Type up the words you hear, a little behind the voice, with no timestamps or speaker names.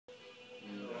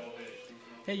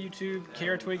Hey YouTube,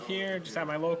 Twig here. Just at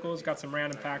my locals, got some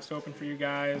random packs to open for you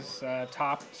guys.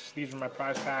 Topped, these are my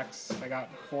prize packs. I got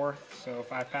 4, so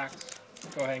 5 packs.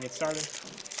 Go ahead and get started.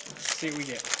 Let's see what we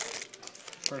get.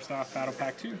 First off, Battle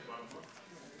Pack 2.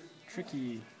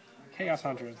 Tricky. Chaos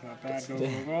Hunter is not bad. Go, go,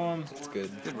 go. It's good.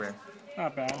 Good rare.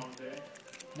 Not bad.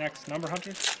 Next, Number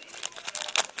Hunter.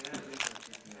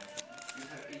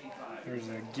 There's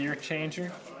a Gear Changer.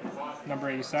 Number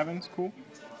 87 is cool.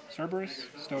 Cerberus,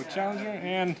 Stoic Challenger,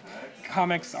 and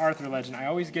Comics Arthur Legend. I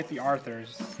always get the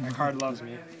Arthurs. That card loves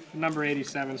me. Number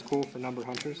 87 is cool for Number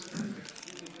Hunters.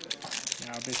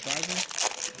 Now, Abyss Rising.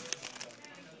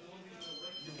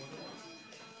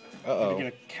 Uh-oh. Gonna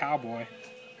get a Cowboy.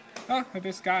 Oh,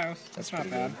 Abyss Gaios. That's not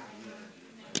bad.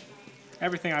 Good.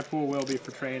 Everything I pull will be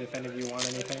for trade if any of you want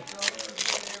anything.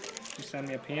 Just send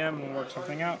me a PM and we'll work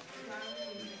something out.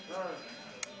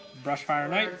 Brushfire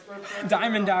Knight.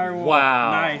 Diamond Direwolf. Wow.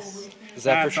 Nice. Is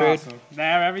that That's for trade? Awesome.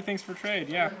 Everything's for trade,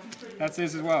 yeah. That's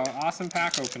his as well. Awesome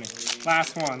pack opening.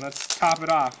 Last one. Let's top it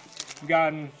off. We've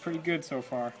gotten pretty good so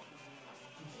far.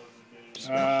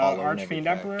 Archfiend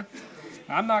Emperor.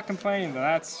 I'm not complaining, though.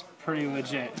 That's pretty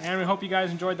legit. And we hope you guys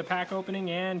enjoyed the pack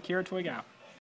opening, and Twig out.